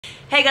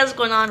Hey guys, what's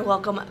going on?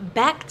 Welcome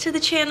back to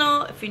the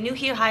channel. If you're new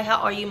here, hi, how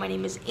are you? My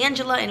name is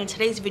Angela, and in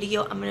today's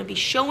video I'm going to be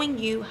showing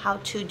you how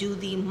to do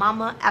the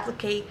Mama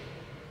Appliqué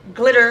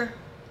glitter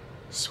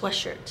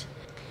sweatshirt.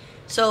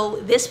 So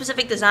this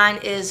specific design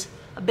is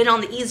a bit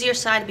on the easier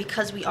side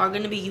because we are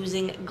going to be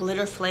using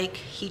glitter flake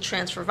heat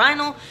transfer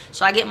vinyl.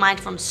 So I get mine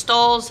from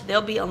Stalls.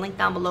 There'll be a link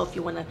down below if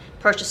you want to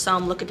purchase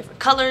some, look at different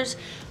colors.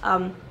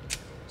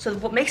 So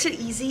what makes it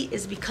easy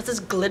is because it's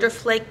glitter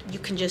flake, you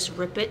can just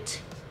rip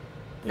it.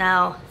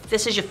 Now, if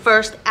this is your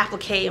first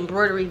applique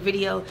embroidery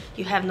video,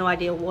 you have no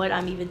idea what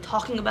I'm even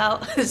talking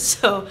about.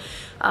 So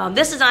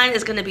this design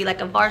is going to be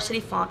like a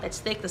varsity font that's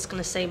thick, that's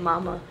going to say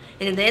Mama.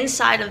 And in the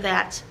inside of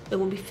that, it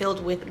will be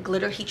filled with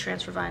glitter heat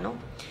transfer vinyl.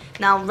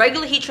 Now,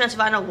 regular heat transfer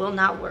vinyl will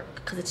not work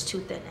because it's too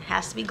thin. It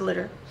has to be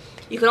glitter.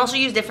 You can also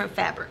use different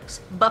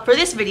fabrics. But for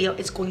this video,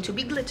 it's going to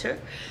be glitter.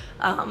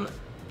 And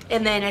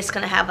then it's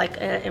going to have like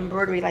an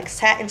embroidery, like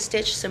satin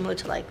stitch, similar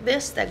to like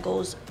this, that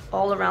goes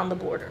all around the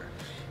border.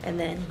 And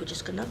then we're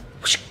just gonna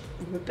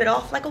rip it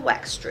off like a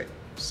wax strip.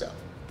 So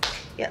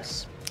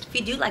yes, if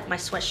you do like my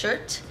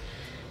sweatshirt,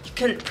 you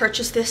can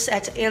purchase this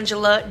at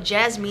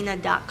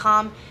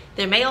angelajasmina.com.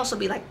 There may also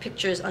be like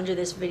pictures under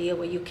this video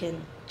where you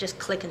can just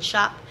click and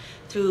shop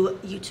through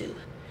YouTube.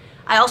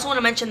 I also want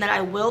to mention that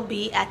I will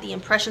be at the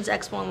Impressions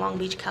Expo in Long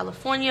Beach,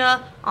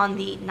 California on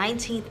the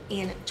 19th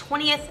and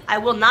 20th. I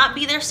will not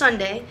be there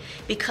Sunday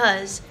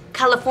because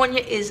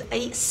California is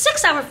a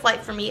 6-hour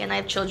flight for me and I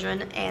have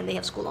children and they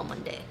have school on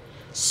Monday.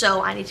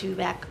 So I need to be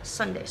back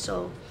Sunday.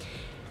 So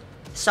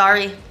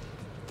sorry.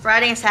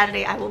 Friday and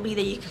Saturday I will be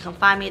there. You can come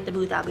find me at the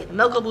booth. I'll be at the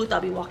Milko booth. I'll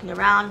be walking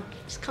around.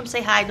 Just come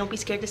say hi. Don't be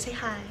scared to say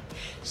hi.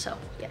 So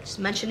yeah, just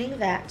mentioning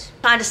that.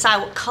 Trying to decide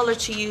what color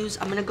to use.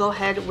 I'm gonna go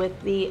ahead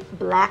with the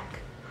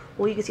black.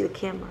 Well, you can see the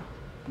camera.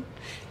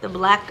 The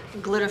black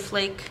glitter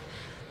flake.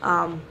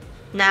 Now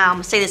I'm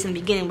gonna say this in the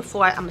beginning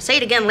before I'm gonna say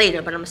it again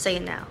later, but I'm gonna say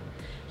it now.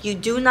 You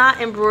do not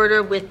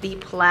embroider with the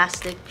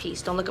plastic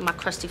piece. Don't look at my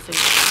crusty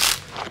fingers.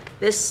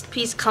 This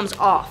piece comes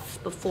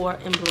off before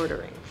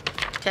embroidering,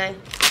 okay?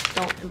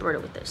 Don't embroider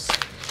with this.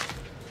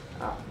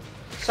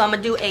 So I'm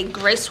gonna do a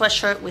gray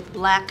sweatshirt with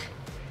black.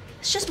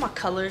 It's just my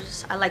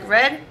colors. I like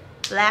red,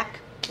 black,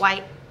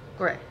 white,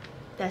 gray.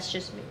 That's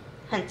just me,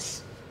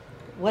 hence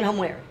what I'm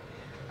wearing.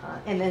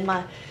 And then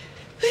my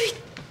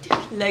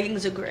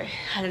leggings are gray.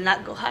 I did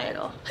not go high at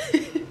all.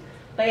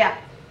 But yeah,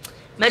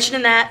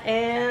 mentioning that,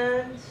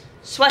 and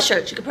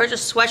sweatshirts. You can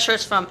purchase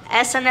sweatshirts from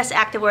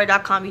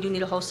snsactivewear.com. You do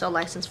need a wholesale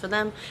license for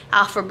them.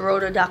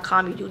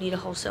 alphabroder.com. You do need a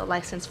wholesale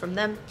license from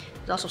them.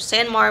 There's also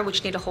Sanmar,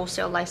 which need a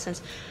wholesale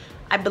license.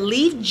 I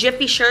believe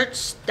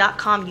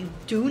jiffyshirts.com. You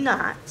do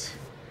not.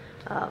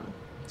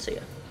 So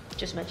yeah,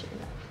 just mentioning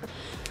that.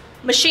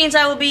 Machines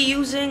I will be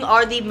using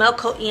are the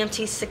Milko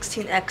EMT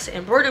 16X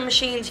embroidery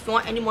machines. If you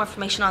want any more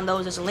information on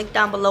those, there's a link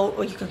down below,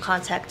 or you can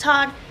contact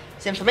Todd.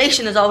 His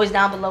information is always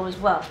down below as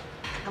well.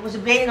 I was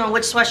debating on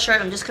which sweatshirt.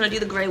 I'm just gonna do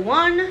the gray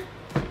one.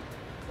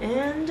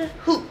 And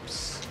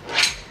hoops.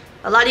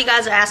 A lot of you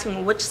guys are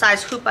asking which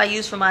size hoop I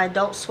use for my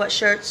adult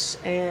sweatshirts,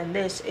 and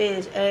this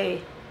is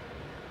a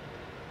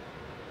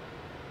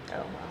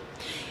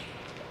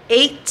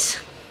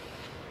 8.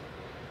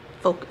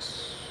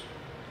 Focus,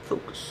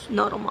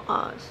 not on my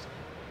eyes.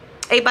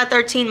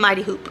 8x13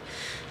 mighty hoop.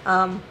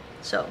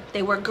 So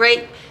they work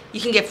great.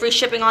 You can get free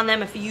shipping on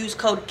them if you use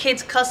code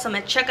KIDSCUSTOM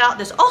at checkout.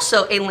 There's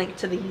also a link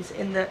to these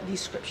in the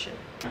description.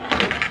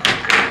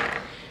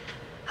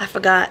 I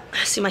forgot.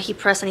 See my heat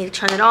press. I need to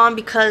turn it on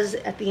because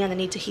at the end I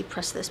need to heat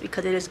press this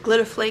because it is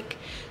glitter flake.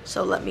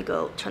 So let me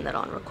go turn that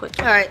on real quick.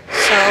 Alright,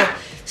 so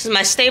this is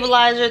my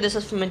stabilizer. This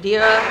is from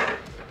Madeira.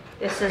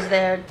 This is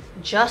their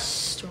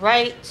just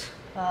right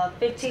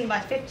 15 by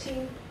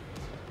 15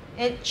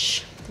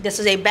 inch. This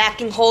is a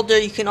backing holder.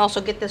 You can also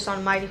get this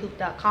on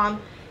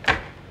mightyhoop.com.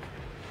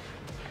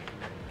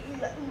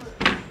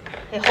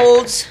 It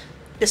holds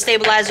the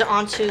stabilizer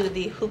onto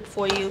the hoop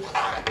for you.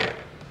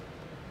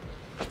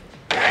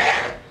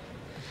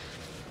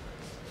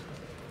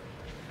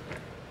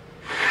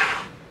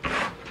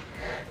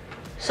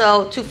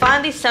 So to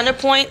find the center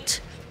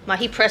point, my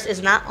heat press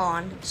is not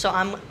on, so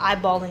I'm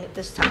eyeballing it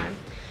this time.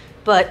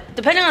 But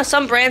depending on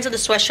some brands of the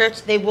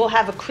sweatshirts, they will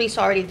have a crease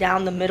already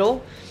down the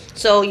middle,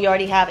 so you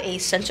already have a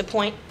center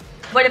point.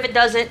 But if it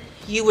doesn't,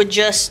 you would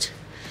just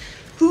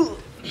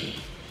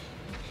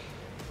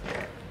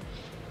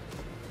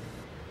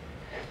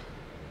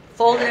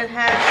fold it in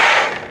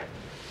half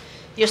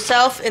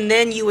yourself, and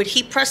then you would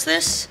heat press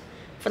this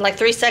for like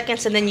 3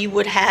 seconds, and then you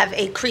would have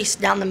a crease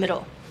down the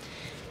middle,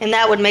 and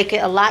that would make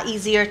it a lot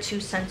easier to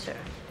center.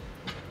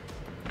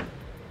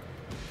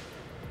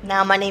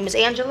 Now my name is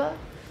Angela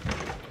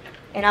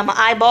and I'm an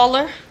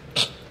eyeballer,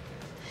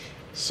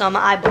 so I'm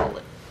gonna eyeball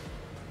it.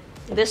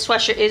 This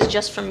sweatshirt is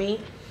just for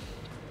me.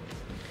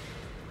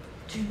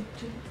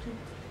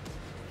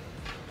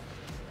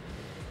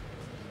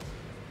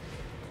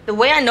 The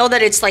way I know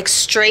that it's like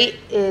straight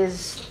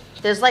is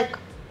there's like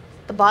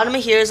the bottom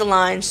of here is a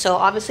line, so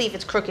obviously if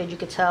it's crooked you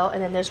could tell,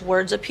 and then there's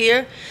words up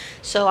here,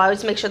 so I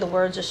always make sure the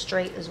words are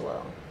straight as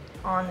well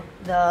on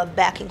the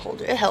backing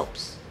holder. It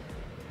helps.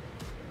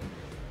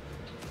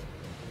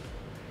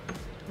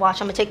 Watch,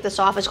 I'm gonna take this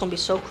off. It's gonna be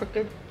so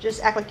crooked.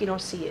 Just act like you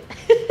don't see it.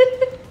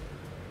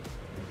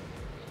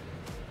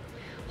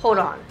 Hold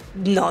on.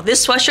 No,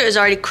 this sweatshirt is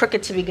already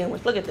crooked to begin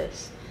with. Look at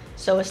this.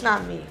 So it's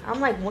not me. I'm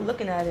like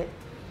looking at it.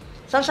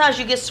 Sometimes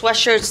you get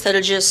sweatshirts that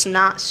are just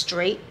not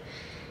straight.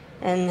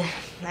 And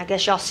I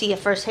guess y'all see it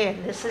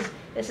firsthand. This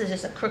is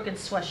just a crooked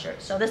sweatshirt.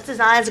 So this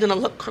design is gonna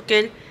look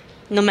crooked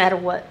no matter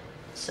what.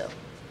 So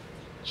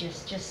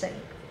just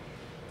saying.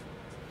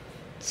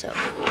 So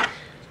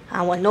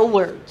I want no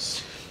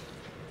words.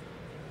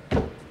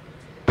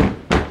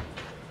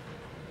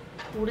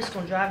 Ooh, this is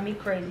gonna drive me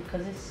crazy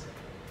because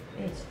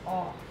it's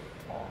off.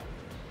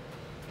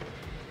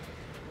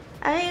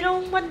 I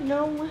don't want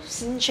no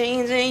whips and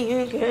chains and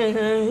you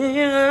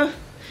can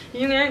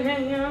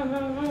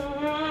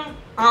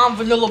I'm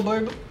vanilla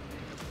baby.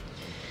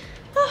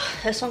 Oh,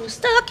 that song is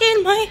stuck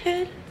in my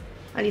head.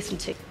 I need some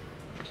tape.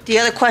 The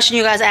other question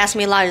you guys ask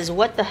me a lot is,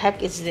 what the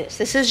heck is this?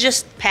 This is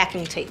just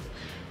packing tape.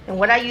 And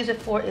what I use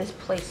it for is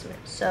placement.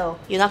 So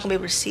you're not gonna be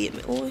able to see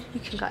it. Oh, you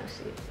can kind of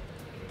see it.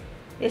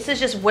 This is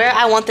just where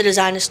I want the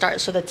design to start.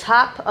 So the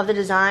top of the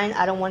design,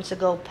 I don't want to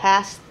go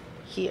past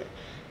here.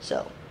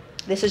 So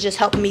this is just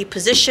helping me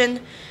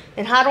position.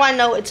 And how do I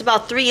know? It's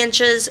about 3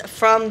 inches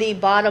from the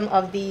bottom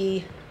of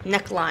the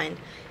neckline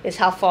is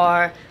how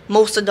far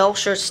most adult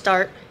shirts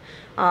start.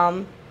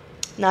 Now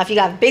if you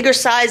got bigger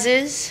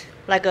sizes,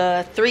 like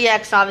a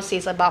 3X, obviously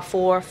it's about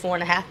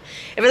 4.5.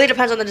 It really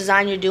depends on the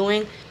design you're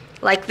doing.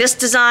 Like this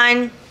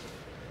design,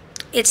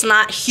 it's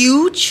not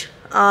huge,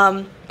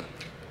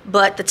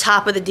 but the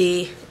top of the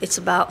D, it's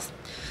about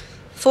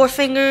 4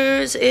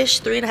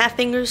 fingers-ish, 3.5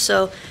 fingers,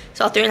 so it's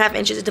about 3.5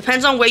 inches. It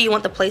depends on where you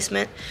want the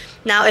placement.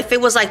 Now, if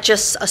it was like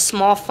just a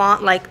small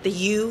font like the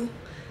U,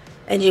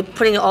 and you're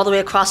putting it all the way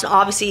across, and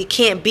obviously it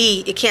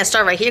can't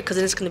start right here because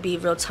then it's going to be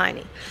real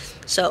tiny.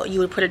 So you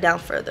would put it down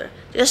further.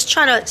 Just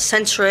try to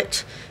center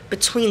it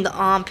between the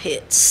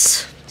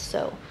armpits.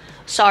 So,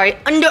 sorry,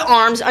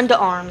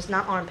 underarms,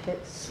 not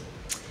armpits.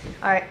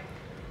 All right,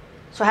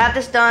 so I have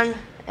this done,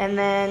 and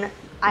then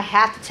I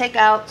have to take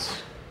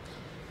out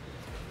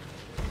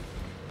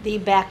the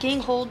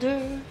backing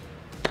holder,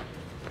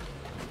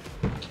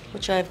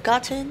 which I've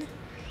gotten,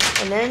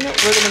 and then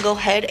we're gonna go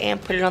ahead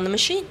and put it on the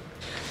machine.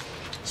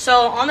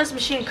 So on this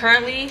machine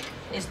currently,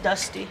 it's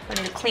dusty. I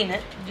need to clean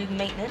it, do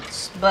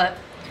maintenance, but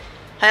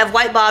I have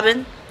white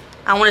bobbin.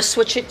 I want to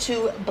switch it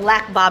to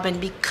black bobbin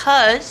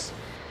because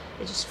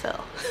it just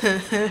fell.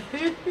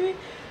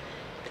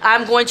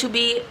 I'm going to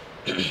be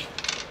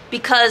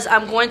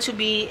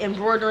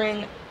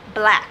embroidering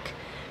black.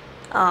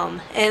 And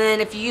then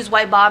if you use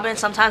white bobbin,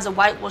 sometimes the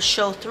white will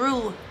show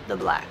through the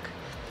black.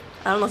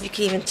 I don't know if you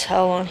can even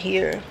tell on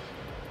here.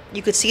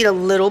 You could see it a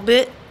little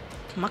bit.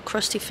 My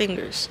crusty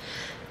fingers.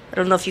 I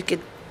don't know if you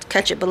could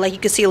catch it, but like you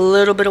can see a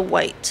little bit of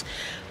white.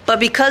 But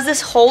because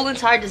this whole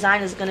entire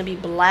design is going to be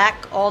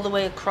black all the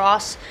way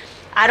across,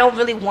 I don't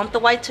really want the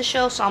white to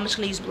show, so I'm just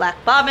going to use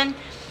black bobbin.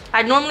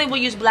 I normally will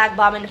use black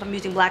bobbin if I'm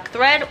using black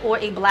thread or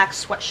a black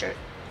sweatshirt.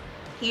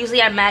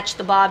 Usually I match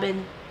the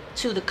bobbin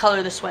to the color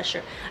of the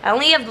sweatshirt. I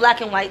only have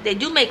black and white. They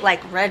do make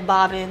like red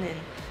bobbin and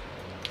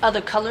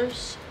other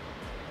colors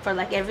for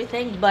like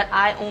everything, but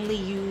I only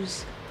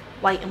use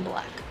white and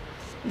black.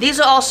 These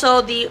are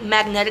also the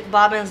magnetic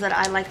bobbins that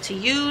I like to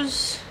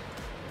use.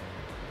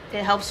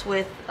 It helps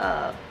with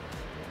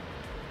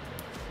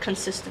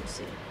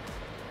consistency.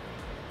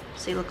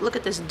 See, look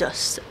at this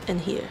dust in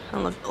here. I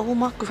don't know if, oh,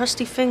 my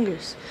crusty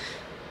fingers.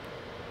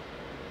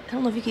 I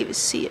don't know if you can even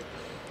see it.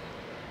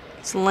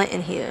 It's lint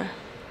in here.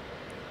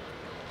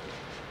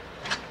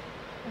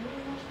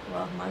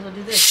 Well, might as well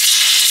do this.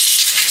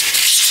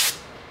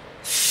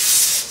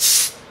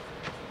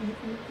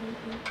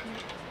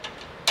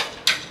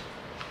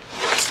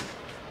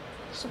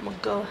 So I'm gonna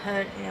go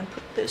ahead and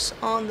put this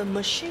on the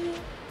machine.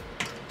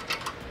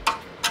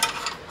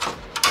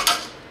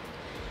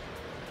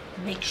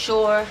 Make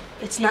sure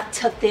it's not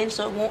tucked in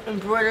so it won't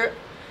embroider.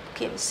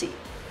 Can't even see.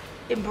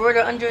 Embroider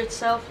under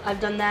itself. I've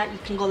done that. You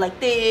can go like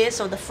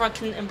this, or the front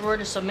can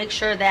embroider. So make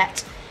sure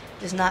that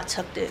is not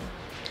tucked in.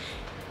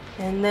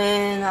 And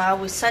then I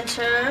will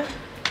center.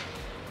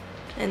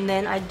 And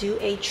then I do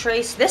a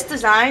trace. This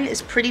design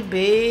is pretty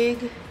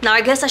big. Now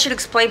I guess I should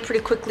explain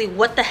pretty quickly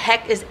what the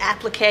heck is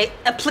appliqué,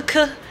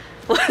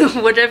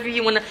 whatever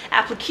you want to,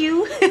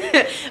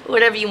 appliqué,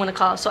 whatever you want to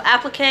call it. So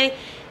appliqué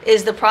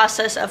is the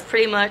process of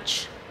pretty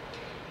much,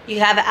 you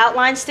have an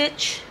outline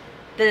stitch,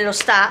 then it'll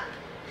stop.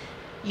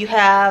 You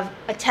have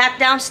a tack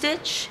down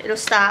stitch, it'll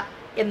stop,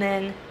 and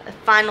then a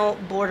final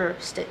border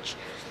stitch.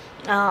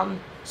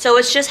 So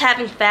it's just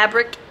having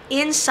fabric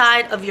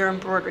inside of your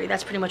embroidery.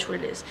 That's pretty much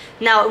what it is.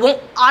 Now it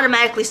won't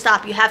automatically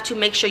stop. You have to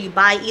make sure you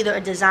buy either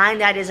a design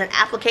that is an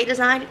applique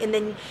design, and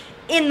then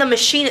in the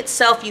machine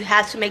itself you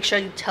have to make sure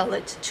you tell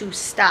it to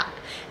stop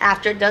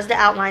after it does the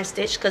outline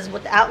stitch, because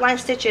what the outline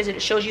stitch is, it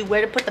shows you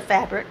where to put the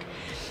fabric.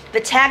 The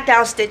tack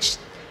down stitch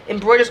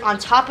embroiders on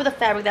top of the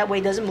fabric, that way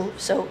it doesn't move,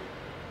 so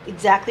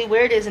exactly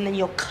where it is, and then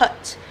you'll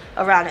cut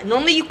around it.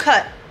 Normally you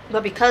cut,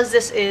 but because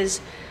this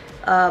is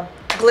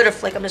glitter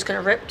flake, I'm just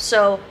gonna rip.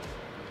 So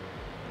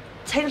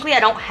technically I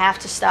don't have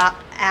to stop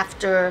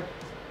after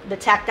the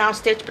tack down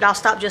stitch, but I'll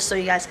stop just so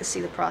you guys can see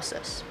the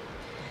process.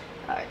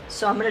 Alright,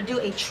 so I'm going to do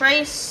a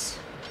trace.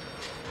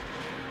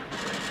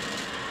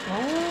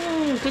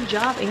 Oh, good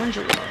job,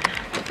 Angela.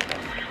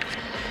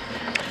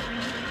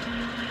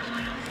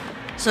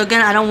 So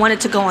again, I don't want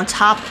it to go on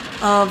top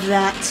of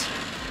that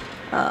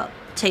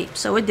tape,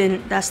 so it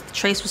didn't. The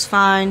trace was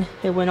fine.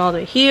 It went all the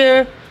way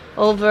here,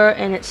 over,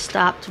 and it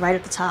stopped right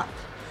at the top.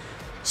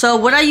 So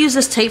what I use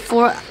this tape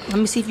for, let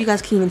me see if you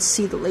guys can even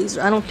see the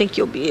laser. I don't think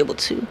you'll be able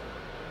to.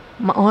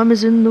 My arm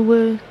is in the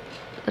way.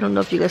 I don't know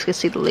if you guys can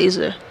see the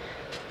laser.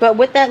 But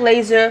with that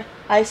laser,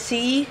 I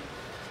see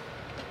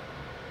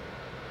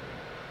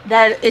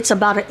that it's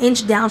about 1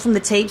 inch down from the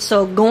tape.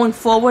 So going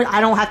forward,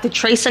 I don't have to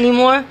trace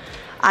anymore.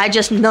 I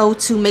just know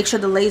to make sure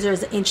the laser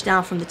is 1 inch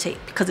down from the tape,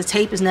 because the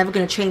tape is never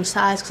going to change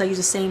size because I use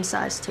the same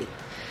size tape.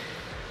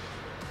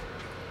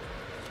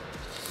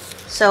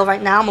 So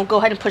right now I'm going to go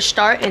ahead and push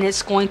start, and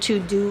it's going to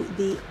do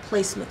the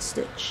placement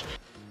stitch.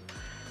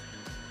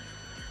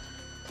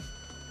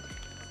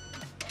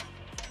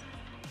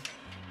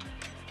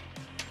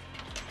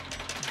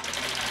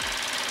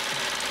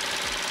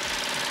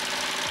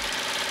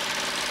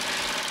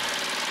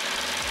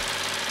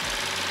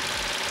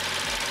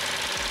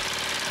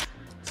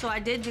 So I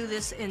did do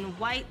this in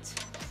white.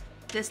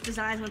 This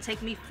design is going to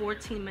take me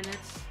 14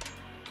 minutes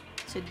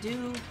to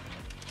do.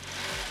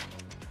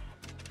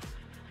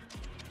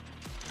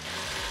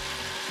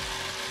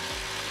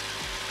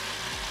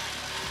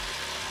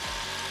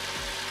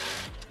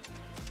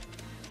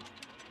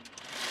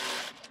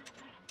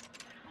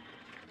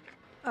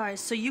 Alright,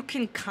 so you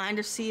can kind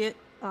of see it.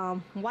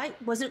 White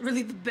wasn't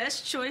really the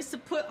best choice to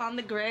put on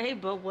the gray,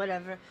 but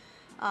whatever.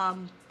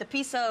 The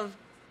piece of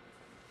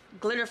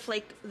glitter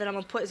flake that I'm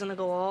going to put is going to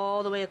go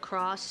all the way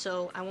across,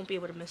 so I won't be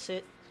able to miss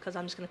it because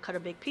I'm just going to cut a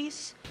big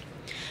piece.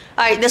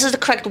 Alright, this is the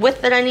correct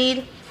width that I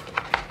need.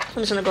 I'm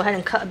just going to go ahead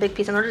and cut a big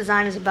piece. I know the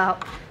design is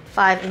about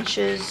 5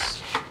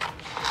 inches.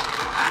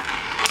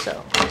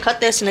 So, cut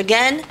this, and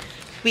again,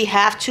 we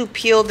have to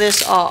peel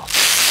this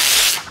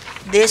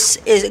off. This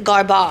is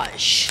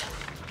garbage.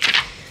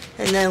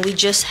 And then we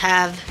just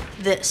have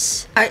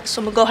this. Alright,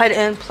 so I'm going to go ahead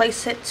and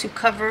place it to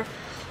cover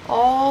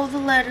all the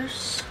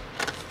letters.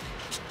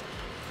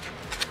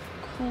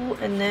 Cool,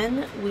 and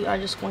then we are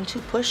just going to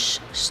push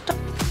start.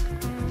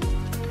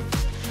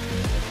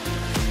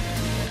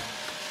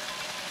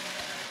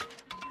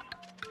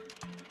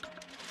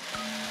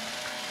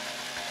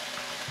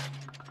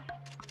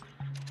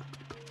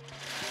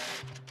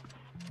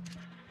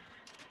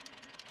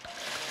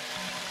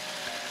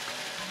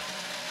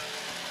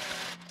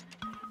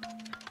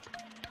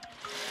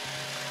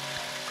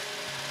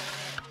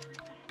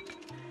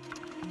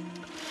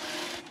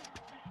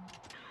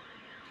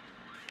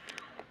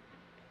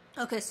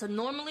 Okay, so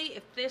normally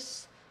if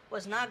this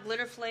was not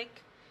glitter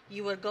flake,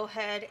 you would go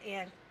ahead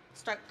and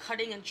start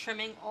cutting and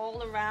trimming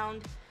all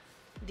around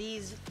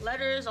these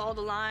letters, all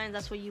the lines.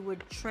 That's where you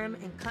would trim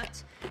and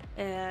cut,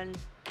 and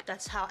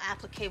that's how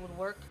applique would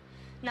work.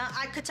 Now,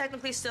 I could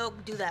technically still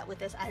do that with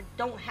this. I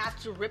don't have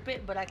to rip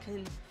it, but I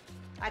could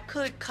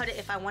cut it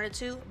if I wanted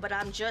to, but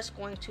I'm just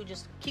going to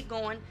just keep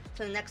going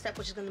to the next step,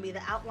 which is going to be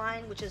the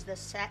outline, which is the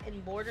satin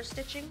border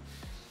stitching.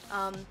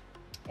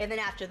 And then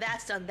after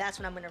that's done, that's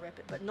when I'm going to rip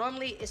it. But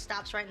normally it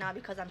stops right now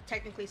because I'm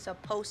technically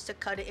supposed to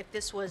cut it. If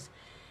this was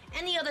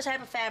any other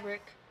type of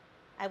fabric,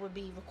 I would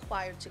be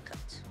required to cut.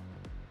 So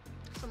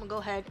I'm going to go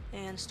ahead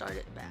and start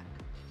it back.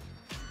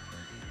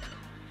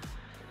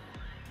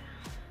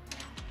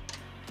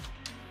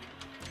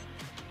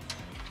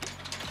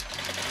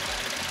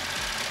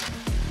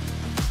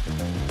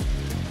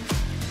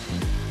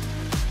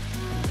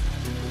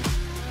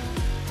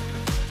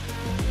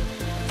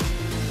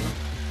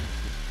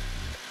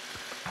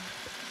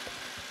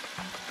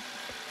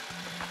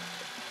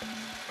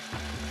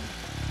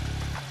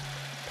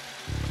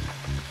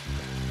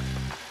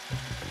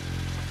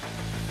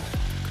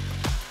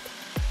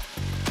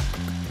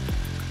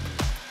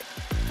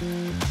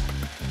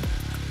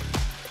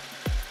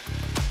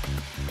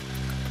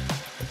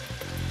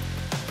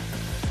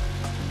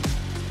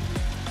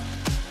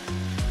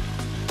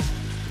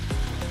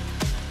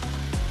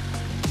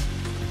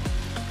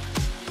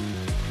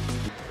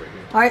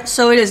 Alright,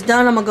 so it is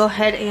done. I'm going to go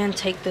ahead and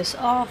take this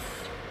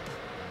off.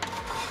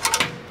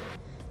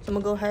 I'm going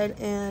to go ahead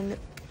and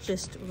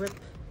just rip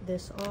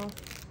this off.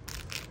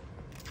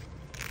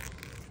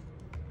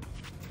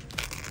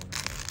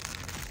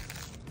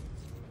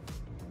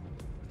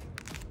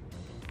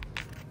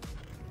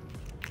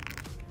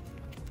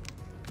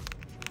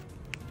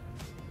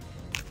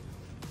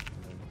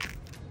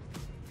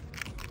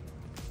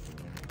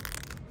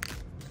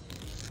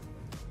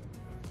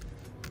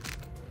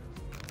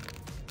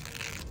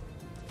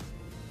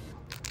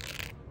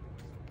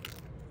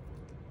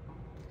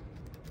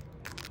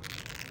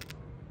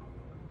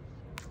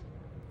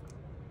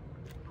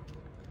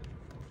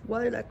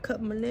 Why did I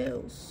cut my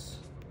nails?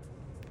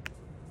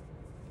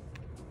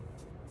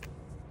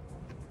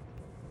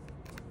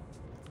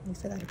 At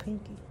least I got a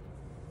pinky.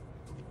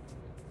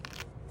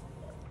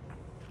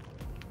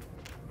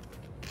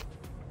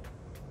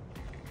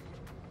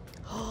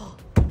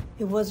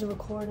 It wasn't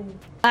recording.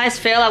 Guys,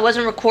 fail. I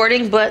wasn't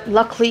recording, but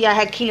luckily I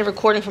had Keenan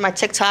recording for my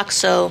TikTok,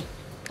 so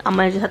I'm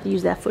gonna just have to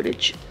use that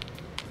footage.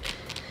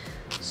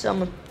 So I'm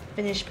gonna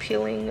finish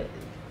peeling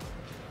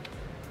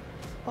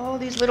all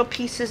these little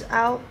pieces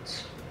out.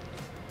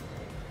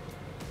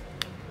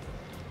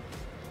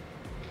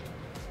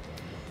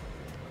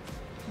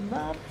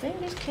 My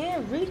fingers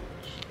can't reach.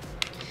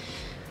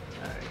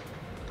 Alright.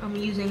 I'm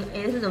using,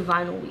 this is a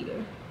vinyl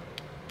weeder.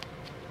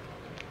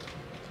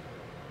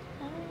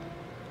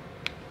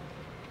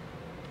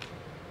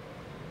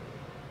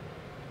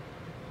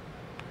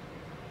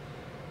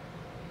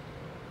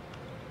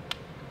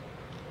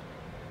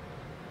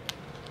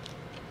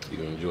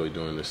 You're gonna enjoy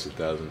doing this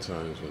 1,000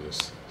 times when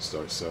this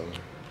starts selling.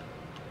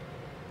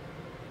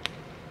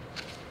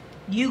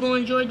 You gonna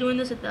enjoy doing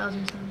this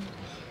 1,000 times?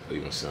 Oh,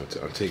 you gonna say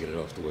I'm taking it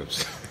off the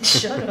website.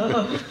 Shut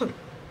up.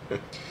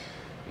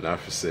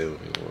 Not for sale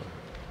anymore.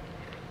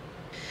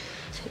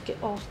 Take it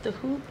off the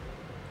hoop.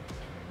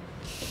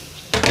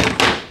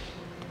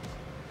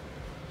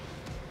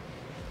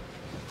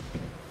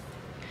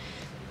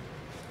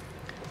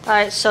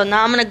 Alright, so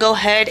now I'm gonna go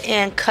ahead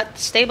and cut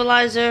the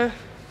stabilizer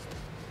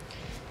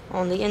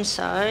on the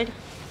inside.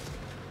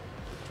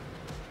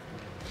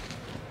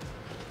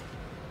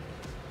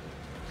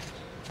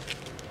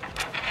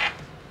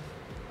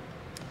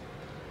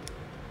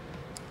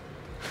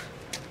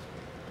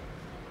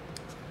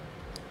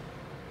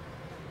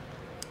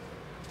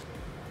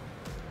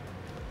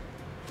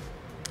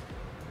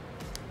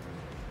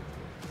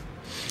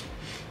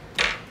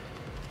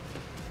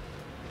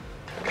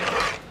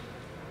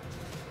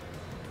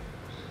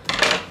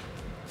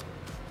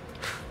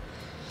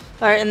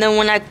 Alright, and then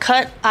when I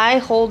cut, I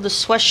hold the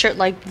sweatshirt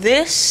like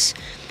this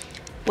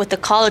with the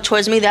collar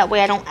towards me. That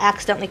way I don't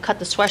accidentally cut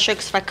the sweatshirt.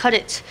 Because if I cut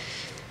it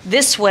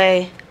this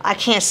way, I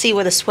can't see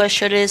where the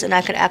sweatshirt is and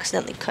I could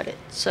accidentally cut it.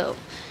 So,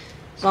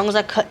 as long as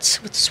I cut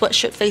with the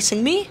sweatshirt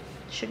facing me,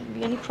 shouldn't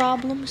be any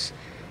problems.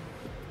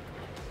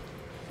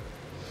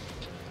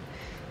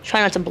 Try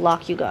not to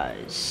block you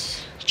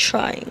guys.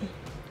 Trying.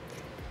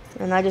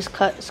 And I just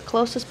cut as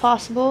close as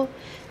possible.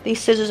 These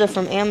scissors are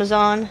from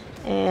Amazon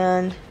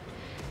and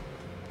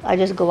I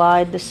just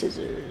glide the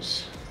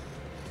scissors.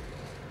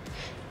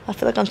 I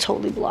feel like I'm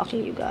totally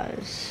blocking you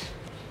guys.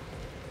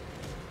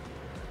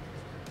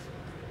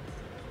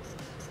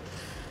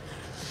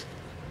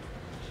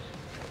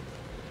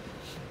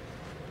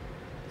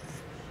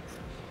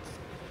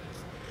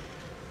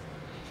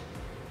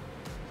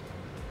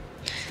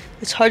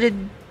 It's hard to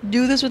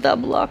do this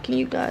without blocking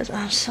you guys.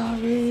 I'm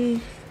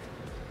sorry.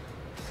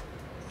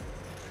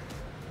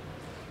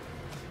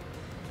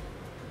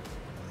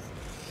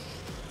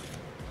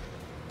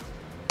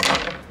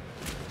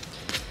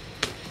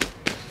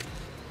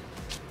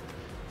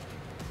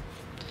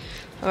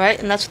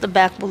 Alright, and that's what the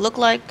back will look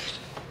like.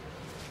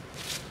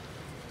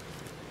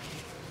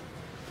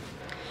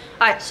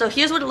 Alright, so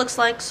here's what it looks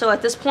like. So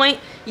at this point,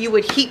 you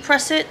would heat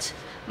press it.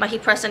 My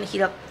heat press didn't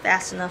heat up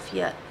fast enough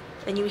yet.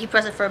 And you heat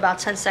press it for about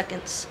 10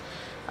 seconds.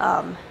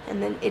 And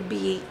then it'd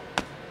be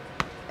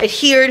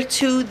adhered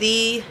to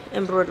the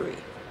embroidery.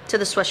 To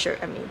the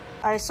sweatshirt, I mean.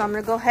 Alright, so I'm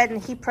going to go ahead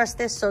and heat press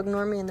this, so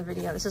ignore me in the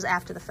video. This is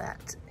after the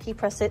fact. Heat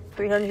press it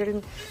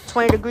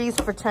 320 degrees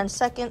for 10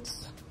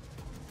 seconds.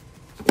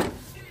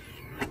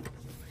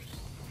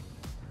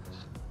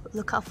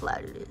 Look how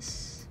flat it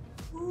is.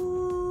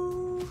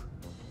 Ooh.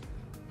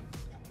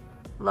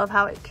 Love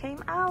how it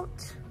came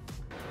out.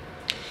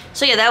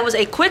 So yeah, that was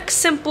a quick,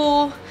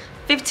 simple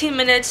 15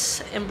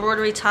 minutes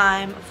embroidery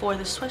time for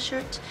the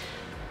sweatshirt.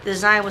 The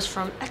design was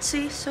from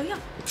Etsy, so yeah.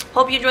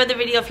 Hope you enjoyed the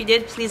video. If you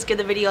did, please give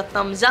the video a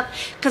thumbs up.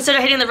 Consider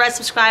hitting the red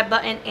subscribe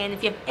button, and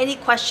if you have any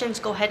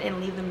questions, go ahead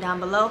and leave them down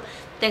below.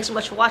 Thanks so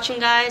much for watching,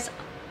 guys. I'm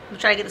gonna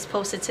try to get this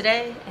posted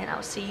today, and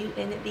I'll see you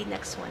in the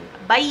next one.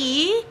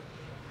 Bye!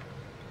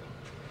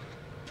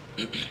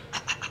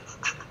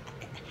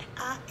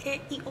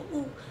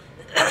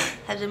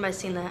 Has anybody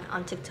seen that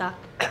on TikTok?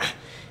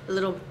 The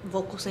little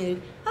vocal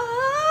singing.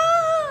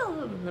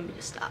 Let me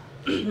just stop.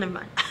 Never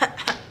mind.